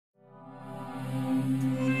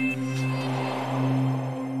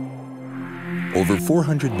Over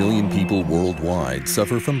 400 million people worldwide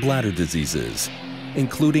suffer from bladder diseases,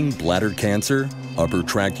 including bladder cancer, upper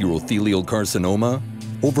tract urothelial carcinoma,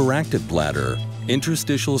 overactive bladder,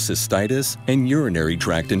 interstitial cystitis, and urinary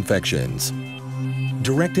tract infections.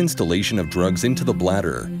 Direct installation of drugs into the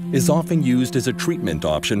bladder is often used as a treatment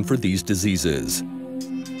option for these diseases.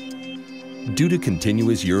 Due to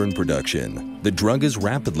continuous urine production, the drug is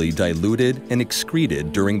rapidly diluted and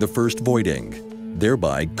excreted during the first voiding,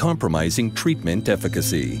 thereby compromising treatment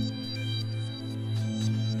efficacy.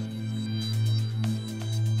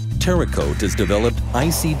 TheraCoat has developed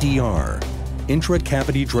ICDR,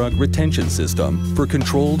 Intracavity Drug Retention System, for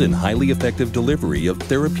controlled and highly effective delivery of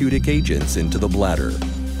therapeutic agents into the bladder.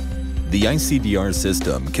 The ICDR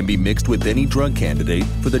system can be mixed with any drug candidate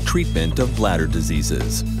for the treatment of bladder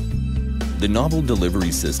diseases. The novel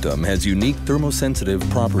delivery system has unique thermosensitive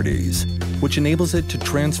properties, which enables it to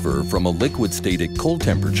transfer from a liquid state at cold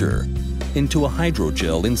temperature into a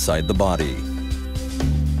hydrogel inside the body.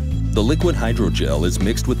 The liquid hydrogel is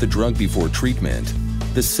mixed with the drug before treatment,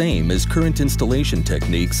 the same as current installation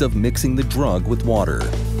techniques of mixing the drug with water.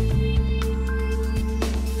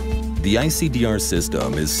 The ICDR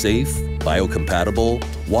system is safe, biocompatible,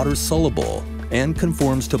 water-soluble, and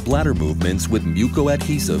conforms to bladder movements with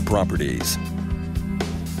mucoadhesive properties.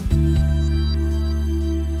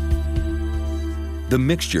 The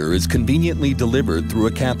mixture is conveniently delivered through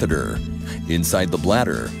a catheter. Inside the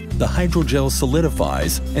bladder, the hydrogel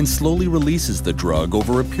solidifies and slowly releases the drug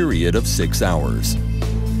over a period of 6 hours.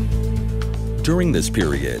 During this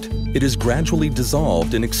period, it is gradually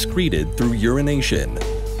dissolved and excreted through urination.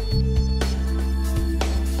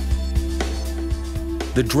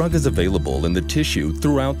 The drug is available in the tissue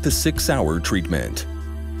throughout the 6-hour treatment.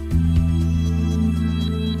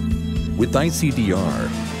 With ICDR,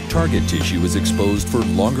 target tissue is exposed for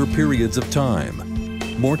longer periods of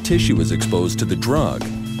time. More tissue is exposed to the drug,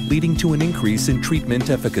 leading to an increase in treatment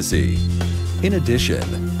efficacy. In addition,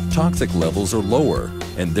 toxic levels are lower,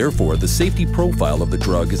 and therefore the safety profile of the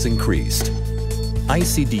drug is increased.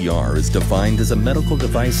 ICDR is defined as a medical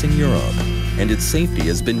device in Europe, and its safety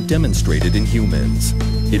has been demonstrated in humans.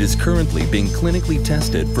 It is currently being clinically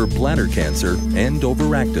tested for bladder cancer and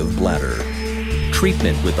overactive bladder.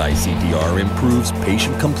 Treatment with ICDR improves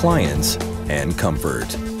patient compliance and comfort.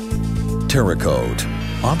 TheraCoat,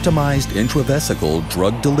 optimized intravesical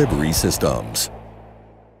drug delivery systems.